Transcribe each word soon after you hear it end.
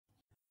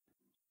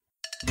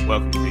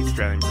Welcome to the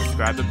Australian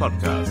Prescriber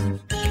Podcast.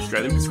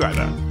 Australian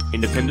Prescriber,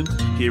 independent,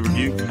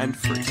 peer-reviewed and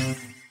free.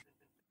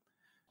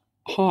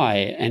 Hi,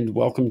 and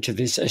welcome to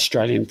this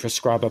Australian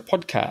Prescriber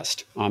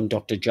Podcast. I'm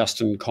Dr.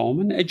 Justin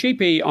Coleman, a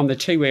GP on the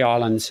Tiwi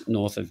Islands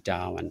north of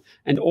Darwin,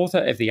 and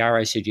author of the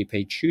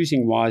RACGP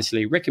Choosing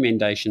Wisely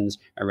recommendations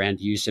around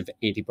use of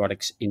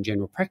antibiotics in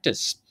general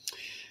practice.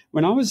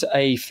 When I was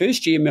a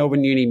first-year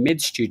Melbourne Uni med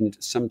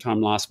student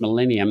sometime last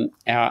millennium,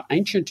 our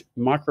ancient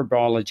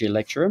microbiology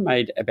lecturer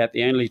made about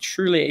the only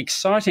truly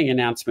exciting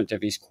announcement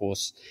of his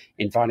course,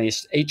 inviting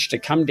us each to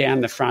come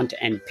down the front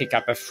and pick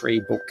up a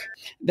free book.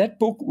 That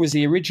book was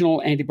the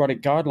original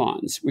Antibiotic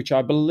Guidelines, which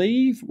I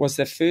believe was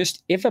the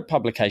first ever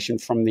publication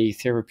from the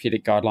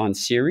Therapeutic Guidelines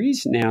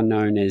series, now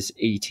known as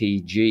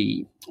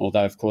eTG,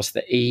 although, of course,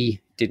 the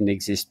E didn't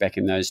exist back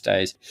in those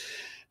days.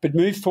 But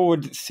move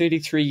forward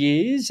 33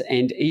 years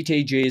and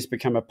eTG has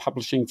become a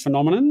publishing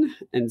phenomenon,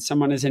 and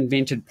someone has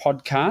invented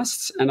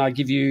podcasts, and I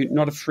give you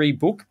not a free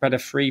book but a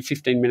free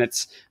 15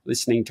 minutes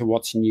listening to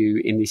what's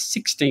new in the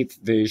 16th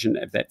version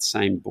of that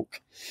same book.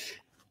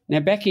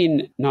 Now, back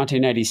in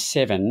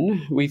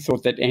 1987, we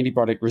thought that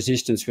antibiotic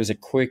resistance was a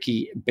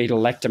quirky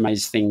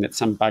beta-lactamase thing that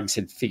some bugs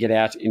had figured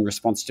out in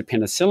response to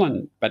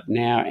penicillin, but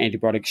now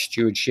antibiotic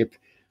stewardship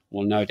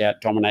will no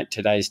doubt dominate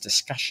today's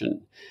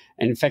discussion.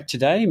 And in fact,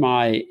 today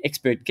my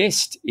expert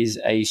guest is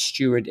a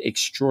steward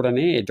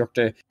extraordinaire,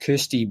 Dr.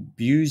 Kirsty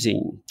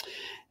Busing.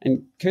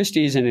 And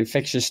Kirsty is an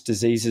infectious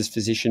diseases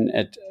physician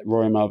at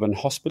Royal Melbourne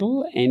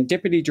Hospital and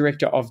Deputy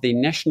Director of the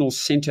National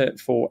Centre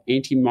for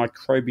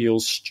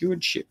Antimicrobial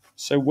Stewardship.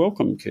 So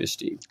welcome,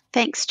 Kirsty.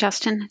 Thanks,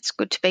 Justin. It's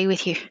good to be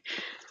with you.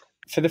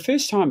 For the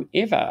first time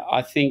ever,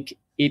 I think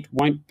it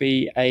won't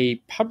be a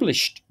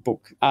published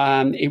book.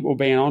 It will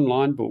be an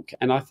online book.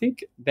 And I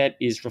think that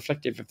is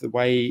reflective of the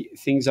way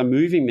things are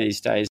moving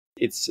these days.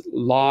 It's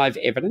live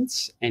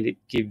evidence and it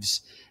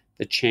gives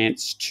the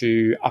chance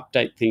to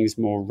update things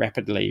more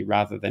rapidly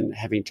rather than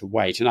having to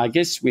wait. And I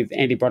guess with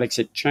antibiotics,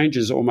 it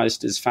changes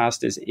almost as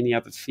fast as any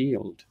other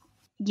field.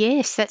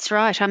 Yes, that's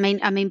right. I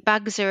mean,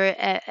 bugs are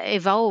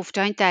evolved,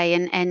 don't they?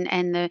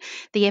 And the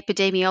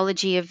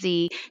epidemiology of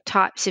the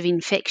types of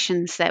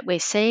infections that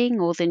we're seeing,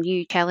 or the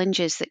new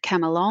challenges that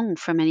come along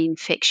from an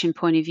infection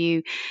point of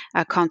view,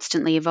 are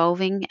constantly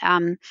evolving.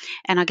 And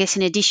I guess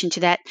in addition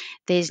to that,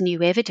 there's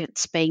new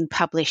evidence being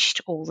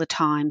published all the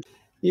time.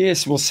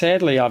 Yes, well,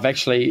 sadly, I've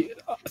actually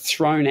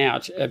thrown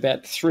out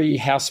about 3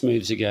 house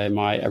moves ago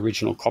my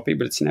original copy,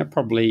 but it's now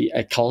probably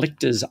a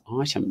collector's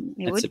item.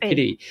 That's a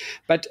pity.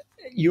 But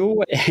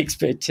your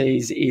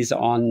expertise is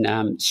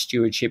on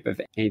stewardship of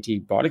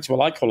antibiotics.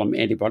 Well, I call them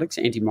antibiotics,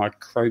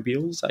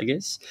 antimicrobials, I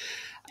guess.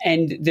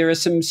 And there are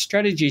some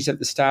strategies at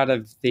the start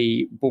of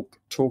the book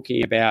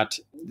talking about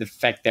the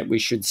fact that we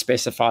should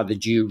specify the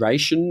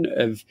duration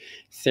of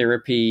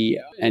therapy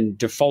and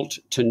default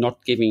to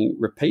not giving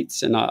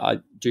repeats. And I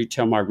do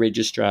tell my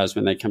registrars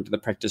when they come to the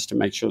practice to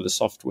make sure the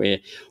software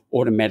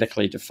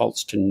automatically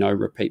defaults to no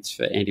repeats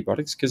for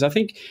antibiotics, because I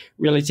think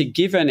really to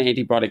give an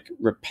antibiotic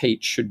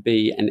repeat should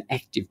be an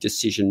active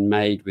decision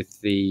made with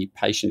the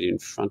patient in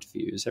front of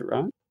you. Is that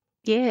right?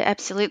 Yeah,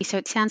 absolutely. So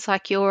it sounds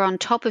like you're on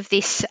top of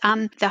this.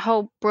 The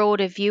whole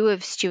broader view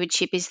of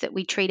stewardship is that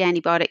we treat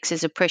antibiotics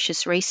as a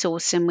precious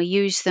resource and we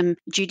use them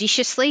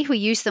judiciously. We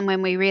use them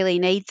when we really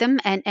need them.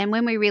 And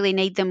when we really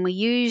need them, we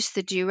use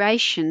the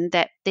duration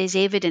that there's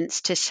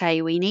evidence to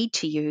say we need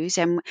to use.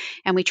 And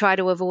we try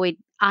to avoid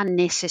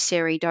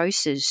unnecessary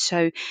doses.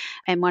 So,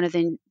 and one of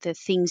the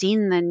things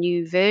in the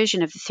new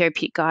version of the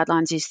Therapeutic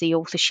Guidelines is the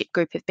authorship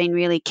group have been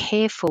really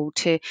careful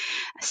to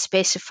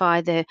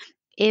specify the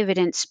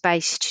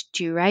evidence-based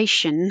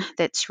duration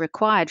that's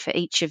required for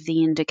each of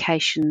the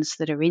indications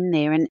that are in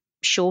there. And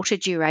shorter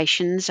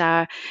durations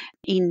are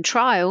in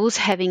trials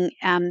having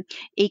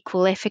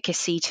equal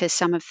efficacy to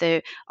some of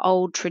the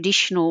old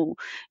traditional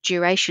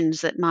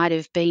durations that might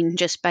have been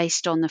just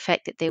based on the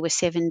fact that there were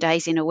 7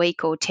 days in a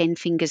week or 10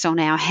 fingers on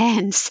our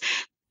hands.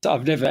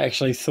 I've never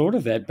actually thought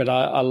of that, but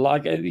I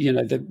like it. You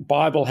know, the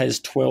Bible has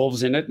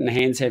 12s in it and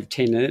hands have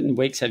 10 in it and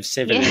weeks have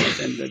 7 in it,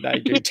 and they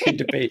do tend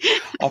to be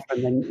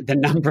often the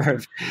number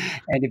of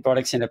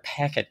antibiotics in a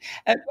packet.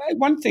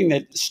 One thing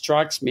that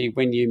strikes me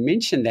when you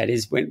mention that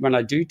is when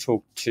I do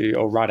talk to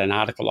or write an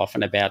article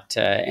often about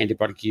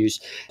antibiotic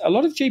use, a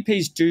lot of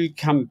GPs do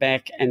come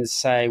back and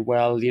say,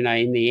 well, you know,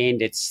 in the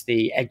end, it's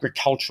the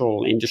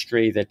agricultural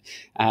industry that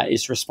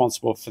is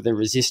responsible for the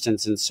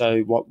resistance, and so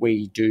what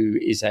we do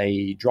is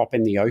a drop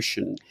in the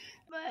ocean.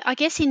 I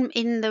guess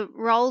in the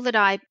role that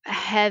I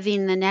have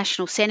in the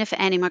National Centre for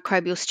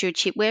Antimicrobial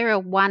Stewardship, we're a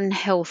One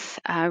Health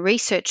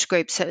research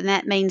group. So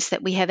that means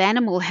that we have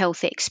animal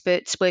health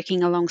experts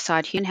working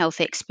alongside human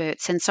health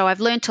experts. And so I've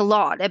learnt a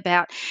lot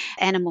about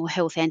animal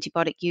health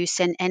antibiotic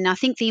use. And I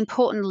think the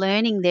important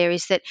learning there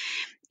is that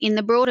In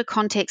the broader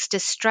context,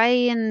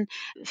 Australian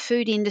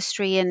food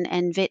industry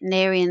and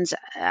veterinarians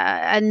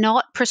are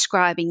not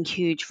prescribing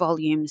huge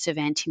volumes of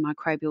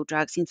antimicrobial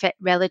drugs. In fact,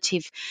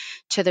 relative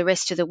to the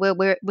rest of the world,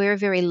 we're a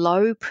very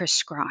low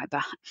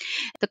prescriber.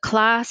 The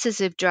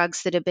classes of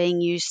drugs that are being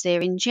used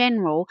there in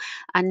general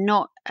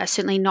are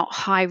certainly not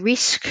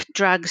high-risk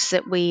drugs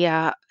that we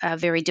are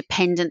very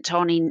dependent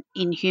on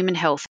in human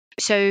health.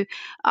 So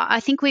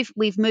I think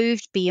we've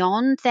moved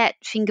beyond that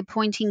finger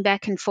pointing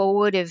back and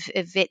forward of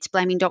vets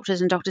blaming doctors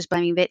and doctors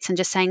blaming vets, and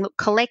just saying, look,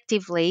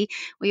 collectively,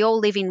 we all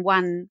live in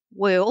one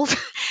world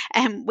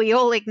and we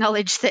all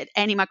acknowledge that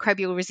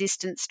antimicrobial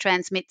resistance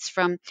transmits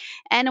from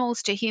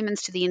animals to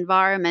humans to the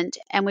environment,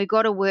 and we've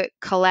got to work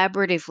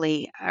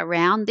collaboratively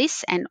around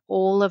this, and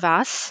all of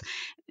us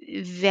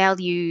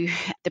value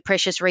the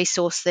precious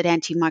resource that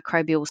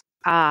antimicrobials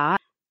are.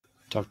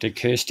 Dr.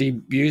 Kirsty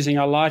Busing,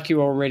 I like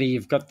you already.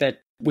 You've got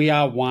that we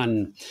are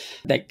one,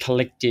 that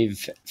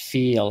collective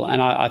feel.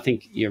 And I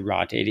think you're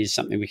right. It is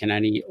something we can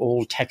only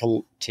all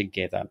tackle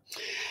together.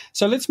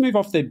 So let's move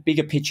off the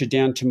bigger picture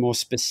down to more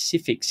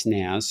specifics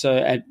now.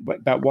 So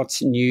about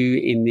what's new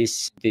in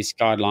this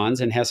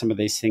guidelines and how some of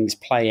these things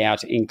play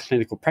out in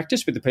clinical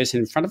practice with the person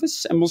in front of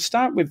us. And we'll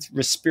start with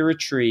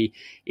respiratory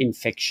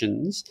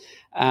infections.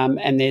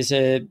 And there's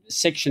a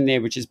section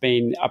there which has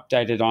been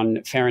updated on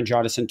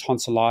pharyngitis and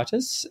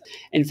tonsillitis.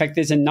 In fact,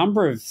 there's a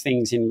number of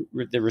things in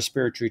the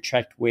respiratory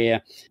tract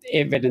where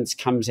evidence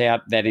comes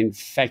out that, in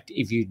fact,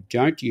 if you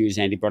don't use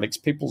antibiotics,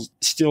 people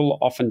still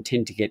often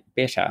tend to get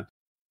better.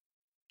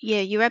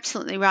 Yeah, you're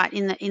absolutely right.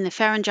 In the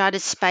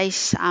pharyngitis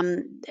space,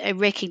 a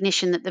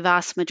recognition that the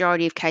vast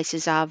majority of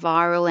cases are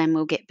viral and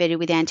will get better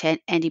with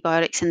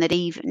antibiotics, and that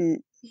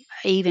even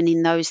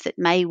in those that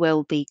may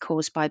well be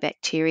caused by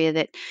bacteria,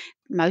 that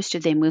most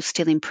of them will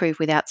still improve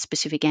without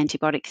specific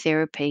antibiotic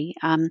therapy.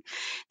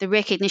 The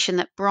recognition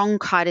that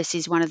bronchitis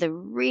is one of the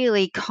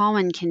really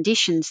common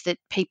conditions that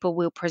people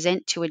will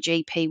present to a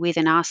GP with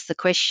and ask the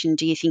question,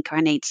 do you think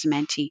I need some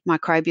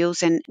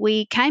antimicrobials? And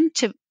we came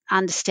to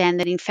understand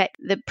that, in fact,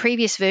 the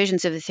previous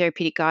versions of the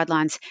therapeutic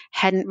guidelines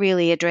hadn't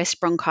really addressed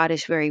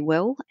bronchitis very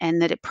well,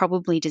 and that it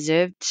probably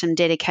deserved some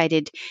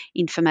dedicated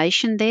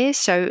information there.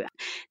 So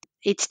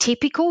it's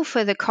typical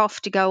for the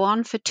cough to go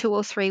on for 2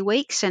 or 3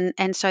 weeks,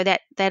 and so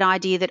that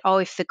idea that,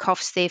 if the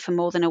cough's there for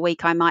more than a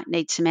week, I might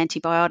need some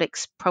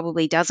antibiotics,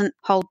 probably doesn't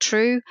hold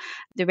true.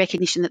 The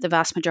recognition that the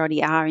vast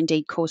majority are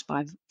indeed caused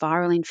by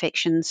viral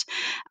infections.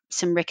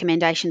 Some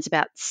recommendations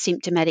about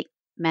symptomatic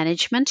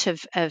management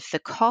of the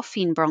cough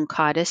in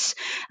bronchitis,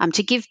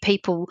 to give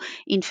people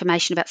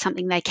information about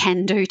something they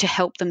can do to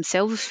help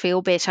themselves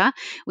feel better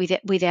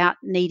without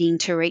needing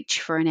to reach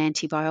for an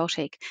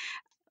antibiotic.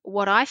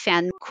 What I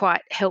found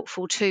quite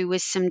helpful too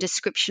was some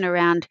description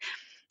around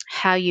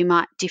how you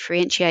might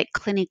differentiate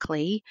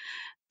clinically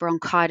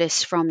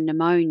bronchitis from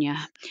pneumonia.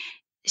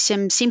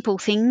 Some simple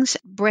things.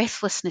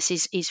 Breathlessness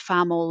is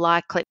far more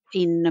likely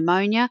in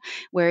pneumonia,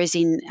 whereas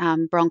in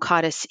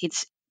bronchitis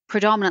it's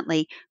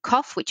predominantly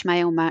cough, which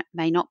may or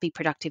may not be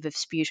productive of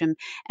sputum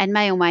and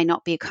may or may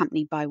not be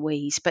accompanied by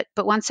wheeze. But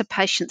once a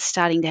patient's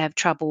starting to have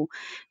trouble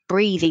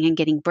breathing and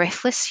getting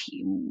breathless,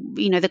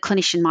 the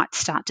clinician might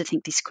start to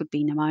think this could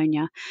be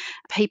pneumonia.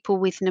 People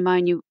with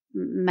pneumonia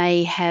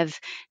may have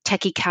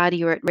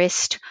tachycardia at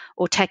rest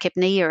or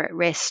tachypnea at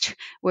rest,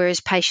 whereas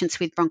patients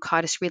with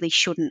bronchitis really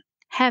shouldn't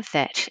have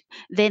that.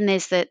 Then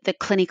there's the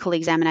clinical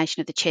examination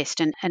of the chest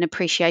and an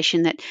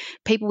appreciation that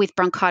people with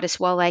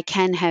bronchitis, while they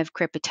can have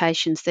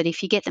crepitations, that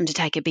if you get them to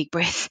take a big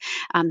breath,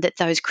 that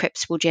those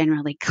creps will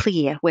generally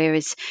clear,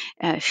 whereas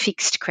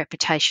fixed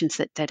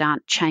crepitations that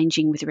aren't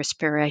changing with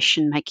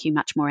respiration make you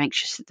much more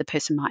anxious that the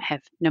person might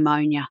have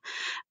pneumonia.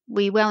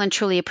 We well and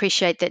truly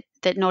appreciate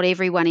that not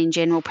everyone in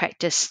general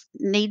practice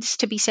needs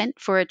to be sent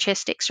for a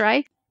chest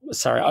X-ray.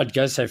 Sorry, I'd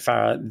go so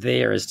far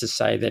there as to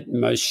say that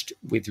most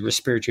with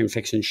respiratory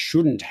infections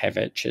shouldn't have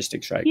a chest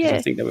X-ray, because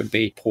I think that would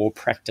be poor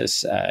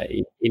practice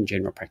in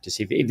general practice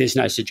if there's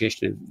no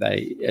suggestion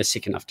they are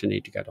sick enough to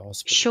need to go to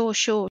hospital.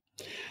 Sure.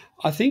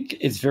 I think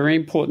it's very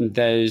important,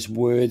 those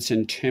words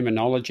and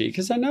terminology,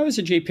 because I know as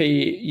a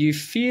GP you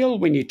feel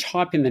when you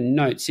type in the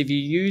notes, if you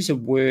use a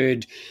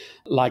word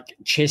like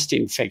chest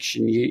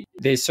infection,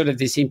 there's sort of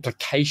this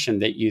implication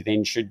that you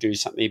then should do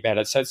something about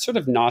it. So it's sort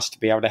of nice to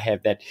be able to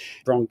have that.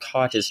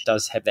 Bronchitis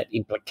does have that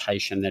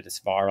implication that it's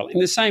viral. In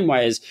the same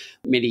way as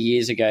many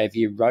years ago, if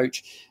you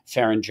wrote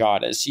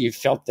pharyngitis, you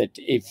felt that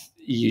if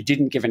you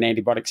didn't give an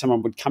antibiotic,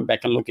 someone would come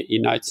back and look at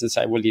your notes and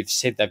say, well, you've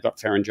said they've got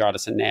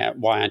pharyngitis and now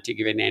why aren't you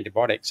giving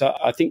antibiotics? So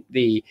I think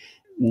the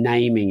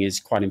naming is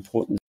quite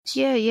important.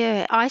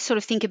 Yeah. I sort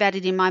of think about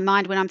it in my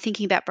mind. When I'm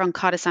thinking about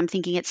bronchitis, I'm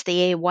thinking it's the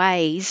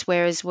airways,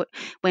 whereas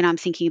when I'm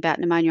thinking about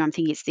pneumonia, I'm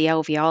thinking it's the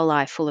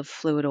alveoli full of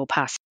fluid or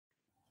pus.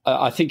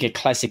 I think a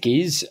classic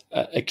is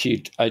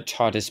acute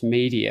otitis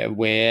media,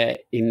 where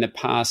in the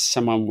past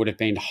someone would have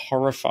been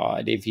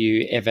horrified if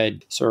you ever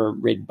saw a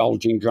red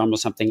bulging drum or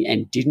something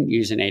and didn't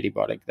use an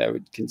antibiotic. They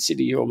would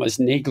consider you almost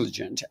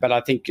negligent. But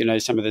I think,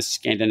 some of the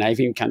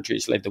Scandinavian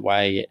countries led the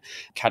way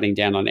cutting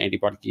down on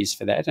antibiotic use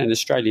for that. And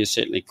Australia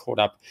certainly caught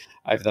up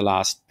over the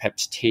last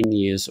perhaps 10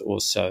 years or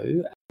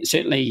so.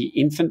 Certainly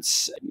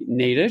infants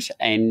need it,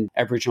 and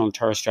Aboriginal and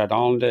Torres Strait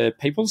Islander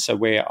people. So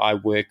where I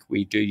work,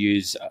 we do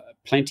use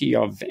plenty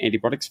of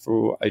antibiotics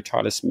for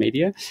otitis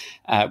media,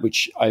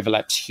 which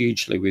overlaps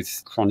hugely with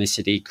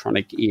chronicity,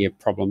 chronic ear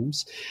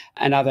problems,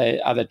 and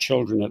other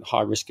children at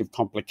high risk of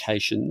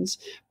complications.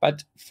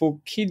 But for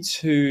kids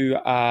who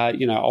are,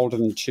 older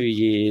than 2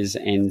 years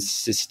and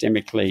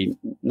systemically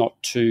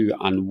not too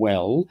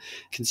unwell,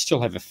 can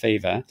still have a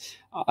fever,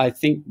 I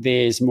think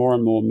there's more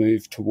and more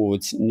move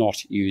towards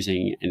not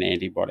using an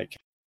antibiotic.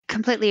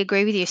 Completely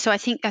agree with you. So I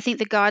think the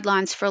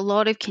guidelines for a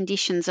lot of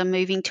conditions are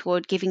moving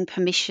toward giving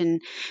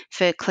permission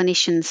for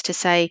clinicians to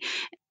say,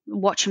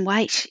 watch and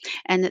wait,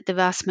 and that the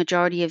vast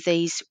majority of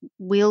these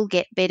will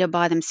get better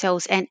by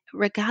themselves, and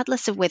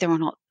regardless of whether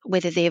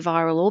they're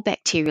viral or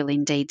bacterial.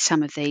 Indeed,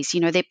 some of these,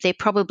 they're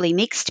probably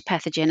mixed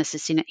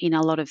pathogenesis in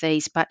a lot of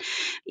these, but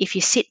if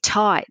you sit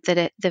tight,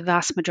 that the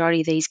vast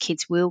majority of these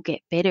kids will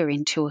get better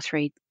in 2 or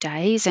 3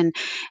 days, and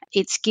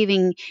it's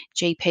giving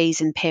GPs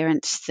and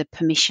parents the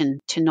permission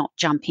to not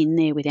jump in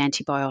there with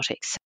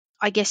antibiotics.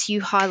 I guess you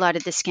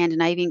highlighted the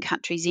Scandinavian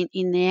countries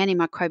in the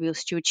antimicrobial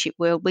stewardship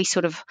world. We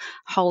sort of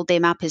hold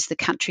them up as the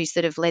countries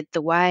that have led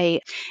the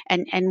way,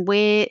 and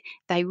where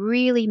they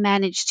really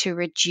managed to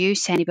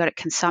reduce antibiotic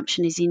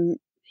consumption is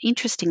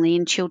interestingly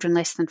in children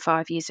less than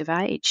 5 years of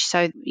age.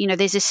 So,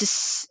 there's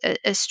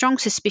a strong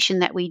suspicion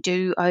that we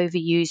do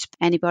overuse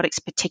antibiotics,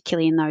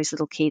 particularly in those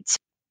little kids.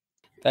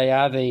 They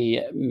are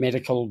the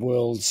medical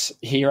world's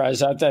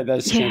heroes, aren't they,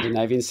 those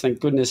Scandinavians? Yeah.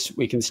 Thank goodness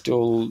we can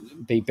still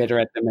be better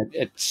at them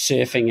at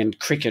surfing and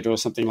cricket or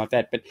something like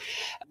that. But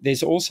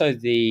there's also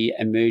the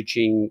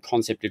emerging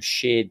concept of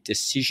shared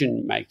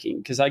decision-making,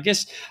 because I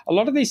guess a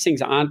lot of these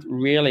things aren't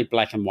really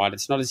black and white.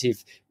 It's not as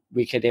if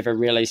we could ever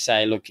really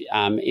say, look,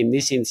 in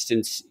this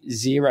instance,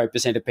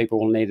 0% of people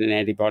will need an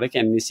antibiotic,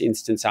 and in this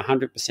instance,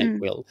 100%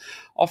 will.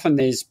 Often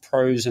there's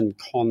pros and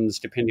cons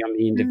depending on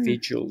the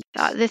individual.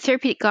 The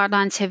Therapeutic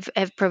Guidelines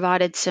have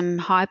provided some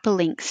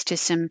hyperlinks to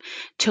some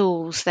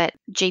tools that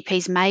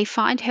GPs may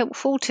find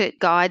helpful to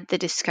guide the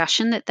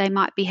discussion that they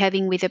might be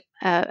having with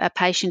a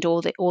patient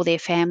or their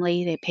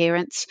family, their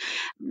parents.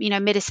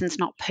 Medicine's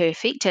not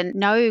perfect, and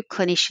no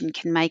clinician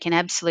can make an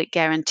absolute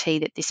guarantee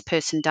that this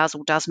person does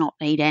or does not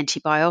need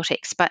antibiotics.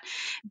 But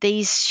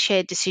these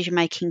shared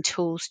decision-making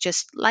tools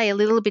just lay a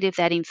little bit of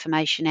that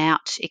information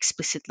out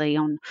explicitly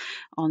on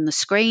the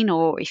screen,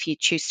 or if you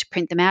choose to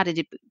print them out,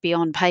 it'd be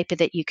on paper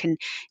that you can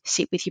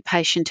sit with your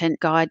patient and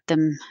guide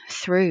them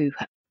through.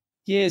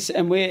 Yes,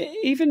 and we're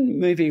even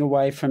moving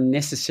away from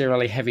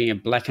necessarily having a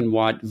black and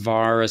white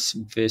virus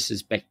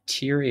versus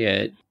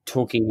bacteria.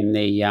 Talking in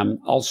the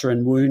ulcer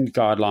and wound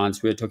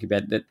guidelines, we were talking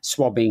about that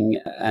swabbing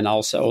an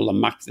ulcer or the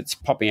muck that's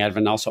popping out of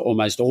an ulcer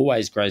almost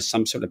always grows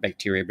some sort of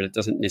bacteria, but it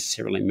doesn't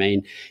necessarily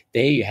mean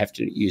there you have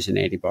to use an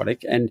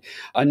antibiotic. And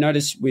I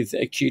noticed with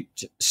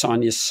acute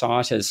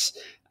sinusitis,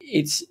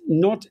 it's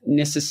not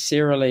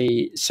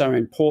necessarily so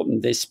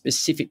important. There's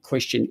specific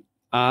question,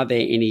 are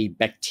there any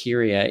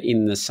bacteria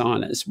in the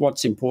sinus?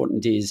 What's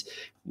important is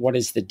what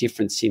is the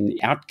difference in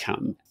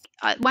outcome?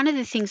 One of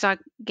the things I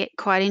get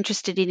quite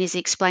interested in is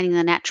explaining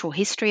the natural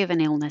history of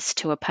an illness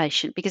to a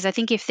patient, because I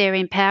think if they're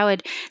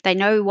empowered, they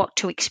know what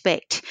to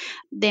expect,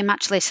 they're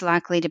much less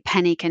likely to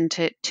panic and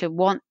to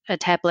want a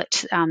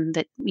tablet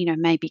that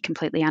may be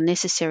completely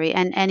unnecessary.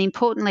 And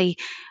importantly,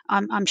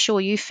 I'm sure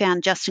you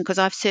found, Justin, because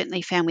I've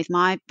certainly found with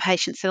my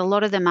patients that a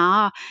lot of them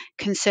are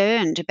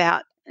concerned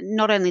about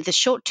not only the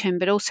short term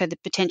but also the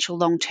potential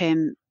long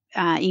term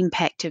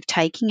impact of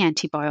taking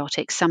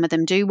antibiotics. Some of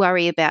them do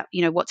worry about,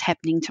 what's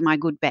happening to my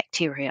good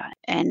bacteria,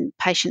 and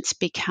patients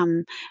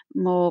become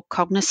more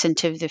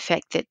cognizant of the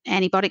fact that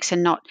antibiotics are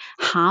not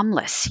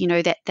harmless.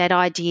 That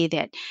idea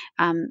that,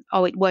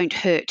 it won't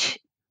hurt.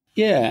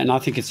 Yeah, and I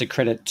think it's a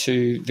credit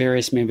to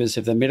various members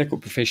of the medical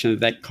profession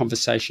that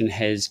conversation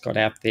has got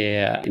out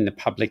there in the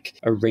public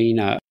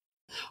arena.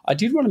 I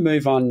did want to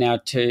move on now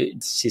to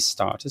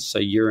cystitis, so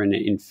urine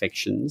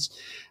infections.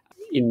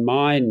 In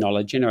my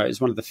knowledge, it was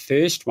one of the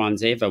first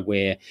ones ever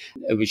where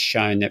it was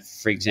shown that,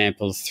 for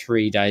example,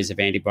 3 days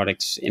of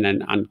antibiotics in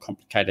an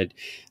uncomplicated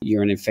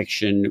urine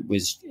infection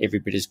was every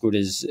bit as good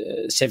as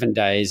 7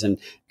 days. And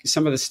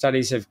some of the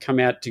studies have come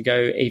out to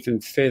go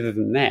even further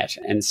than that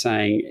and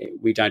saying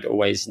we don't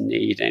always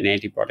need an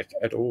antibiotic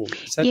at all.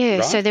 Is that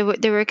right? So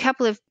there were a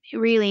couple of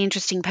really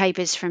interesting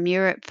papers from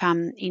Europe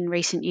in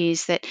recent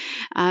years that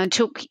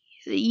took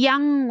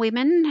young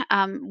women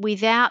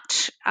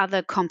without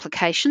other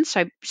complications,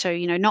 so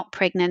not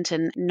pregnant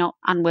and not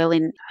unwell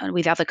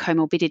with other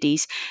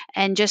comorbidities,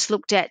 and just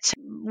looked at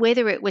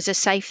whether it was a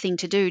safe thing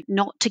to do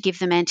not to give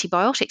them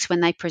antibiotics when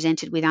they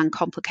presented with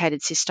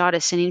uncomplicated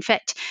cystitis. And in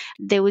fact,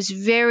 there was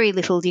very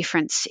little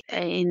difference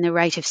in the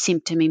rate of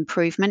symptom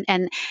improvement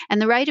and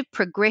the rate of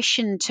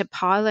progression to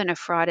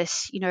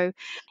pyelonephritis.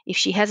 If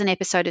she has an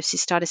episode of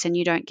cystitis and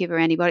you don't give her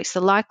antibiotics,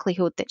 the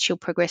likelihood that she'll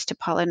progress to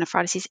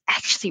pyelonephritis is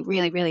actually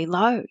really, really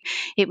low.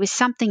 It was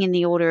something in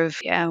the order of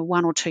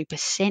 1 or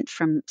 2%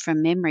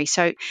 from memory.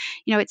 So,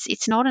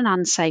 it's not an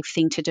unsafe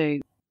thing to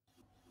do.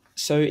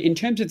 So in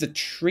terms of the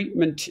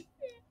treatment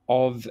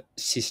of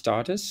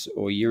cystitis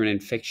or urine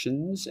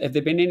infections, have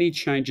there been any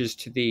changes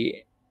to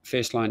the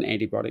first-line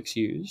antibiotics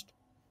used?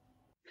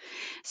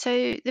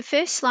 So the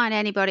first line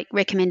antibiotic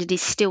recommended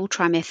is still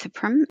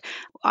trimethoprim.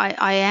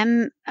 I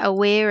am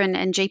aware,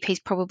 and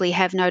GPs probably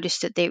have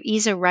noticed, that there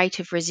is a rate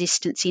of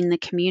resistance in the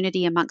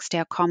community amongst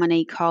our common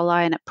E.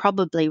 coli, and it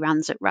probably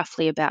runs at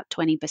roughly about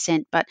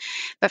 20%. But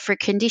for a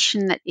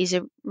condition that is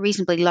a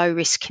reasonably low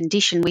risk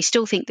condition, we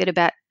still think that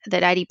about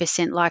that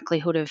 80%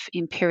 likelihood of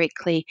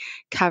empirically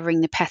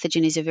covering the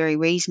pathogen is a very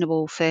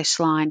reasonable first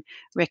line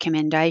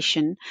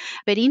recommendation.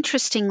 But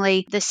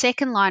interestingly, the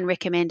second line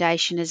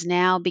recommendation has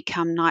now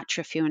become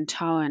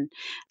nitrofurantoin.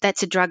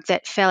 That's a drug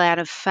that fell out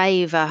of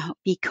favour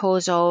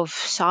because of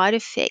side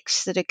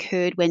effects that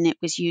occurred when it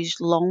was used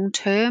long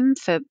term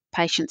for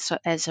patients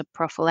as a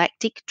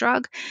prophylactic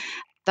drug.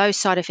 Those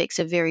side effects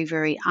are very,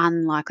 very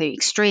unlikely,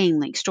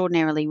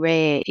 extraordinarily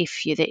rare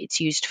if it's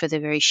used for the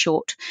very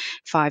short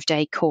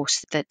 5-day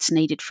course that's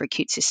needed for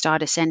acute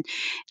cystitis. And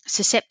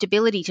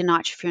susceptibility to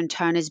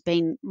nitrofurantoin has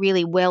been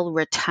really well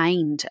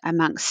retained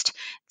amongst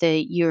the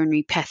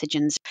urinary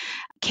pathogens.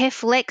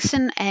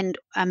 Cefalexin and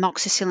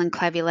amoxicillin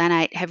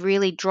clavulanate have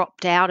really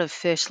dropped out of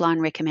first-line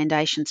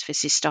recommendations for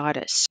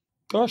cystitis.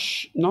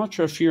 Gosh,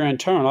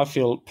 nitrofurantoin, I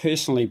feel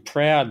personally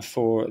proud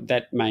for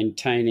that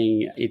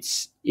maintaining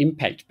its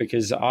impact,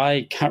 because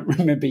I can't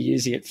remember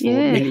using it for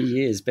many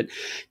years, but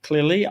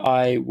clearly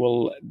I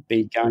will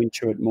be going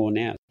to it more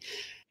now.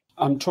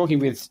 I'm talking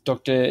with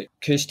Dr.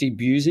 Kirsty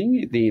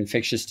Busing, the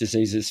infectious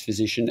diseases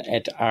physician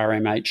at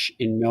RMH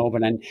in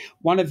Melbourne, and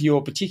one of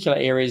your particular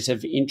areas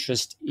of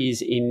interest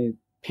is in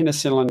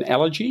penicillin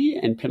allergy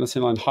and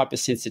penicillin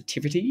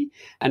hypersensitivity.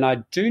 And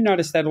I do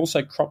notice that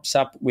also crops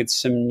up with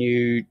some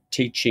new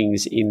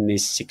teachings in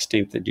this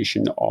 16th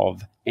edition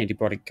of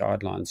Antibiotic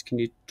Guidelines. Can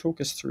you talk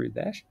us through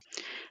that?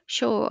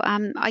 Sure.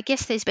 I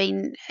guess there's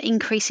been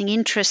increasing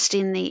interest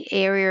in the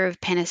area of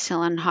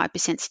penicillin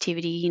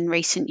hypersensitivity in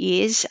recent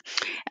years.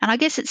 And I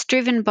guess it's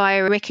driven by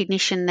a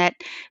recognition that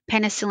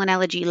penicillin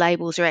allergy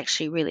labels are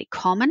actually really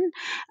common.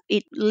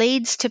 It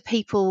leads to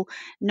people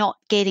not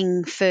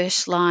getting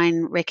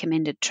first-line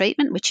recommended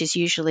treatment, which is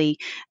usually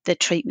the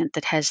treatment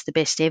that has the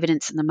best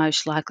evidence and the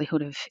most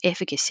likelihood of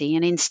efficacy.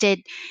 And instead,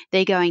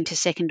 they're going to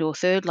second or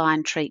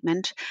third-line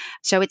treatment.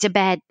 So it's a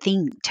bad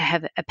thing to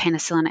have a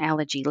penicillin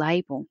allergy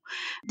label.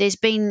 There's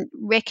been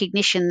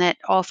recognition that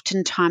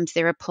oftentimes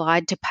they're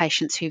applied to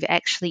patients who've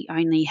actually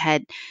only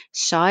had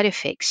side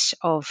effects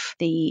of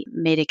the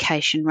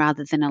medication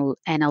rather than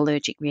an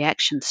allergic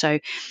reaction. So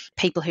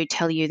people who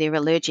tell you they're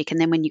allergic,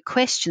 and then when you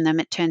question them,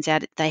 it turns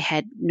out they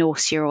had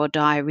nausea or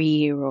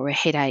diarrhea or a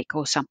headache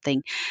or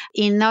something.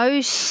 In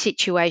those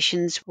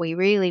situations, we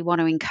really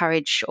want to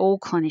encourage all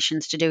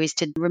clinicians to do is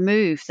to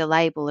remove the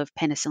label of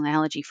penicillin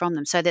allergy from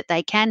them so that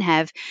they can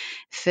have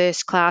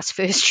first-class,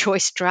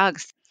 first-choice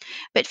drugs.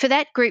 But for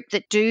that group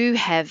that do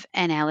have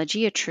an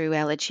allergy, a true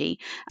allergy,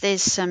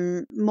 there's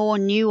some more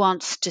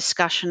nuanced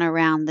discussion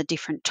around the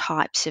different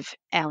types of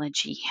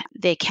allergy.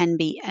 There can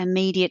be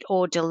immediate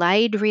or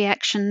delayed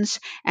reactions,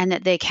 and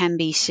that there can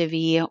be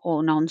severe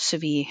or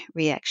non-severe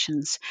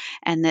reactions,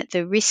 and that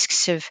the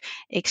risks of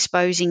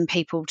exposing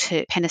people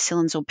to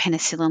penicillins or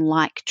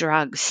penicillin-like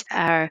drugs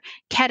are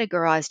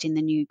categorised in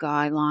the new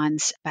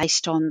guidelines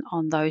based on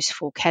those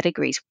 4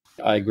 categories.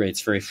 I agree.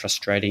 It's very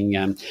frustrating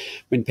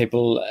when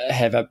people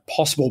have a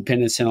possible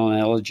penicillin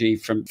allergy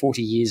from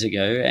 40 years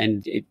ago,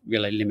 and it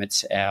really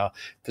limits our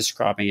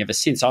prescribing ever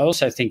since. I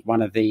also think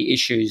one of the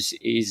issues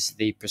is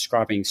the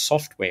prescribing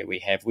software we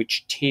have,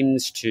 which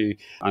tends to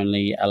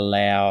only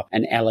allow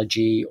an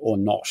allergy or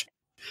not.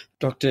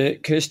 Dr.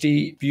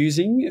 Kirsty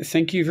Busing,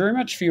 thank you very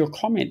much for your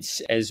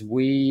comments as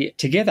we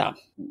together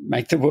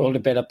make the world a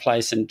better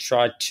place and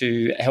try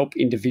to help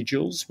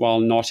individuals while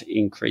not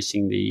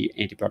increasing the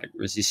antibiotic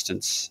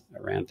resistance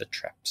around the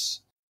traps.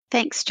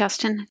 Thanks,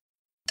 Justin.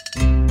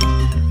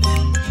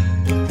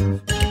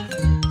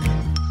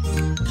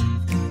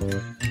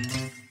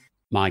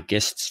 My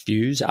guests'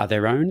 views are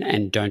their own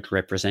and don't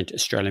represent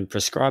Australian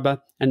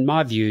Prescriber, and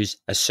my views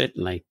are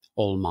certainly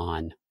all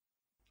mine.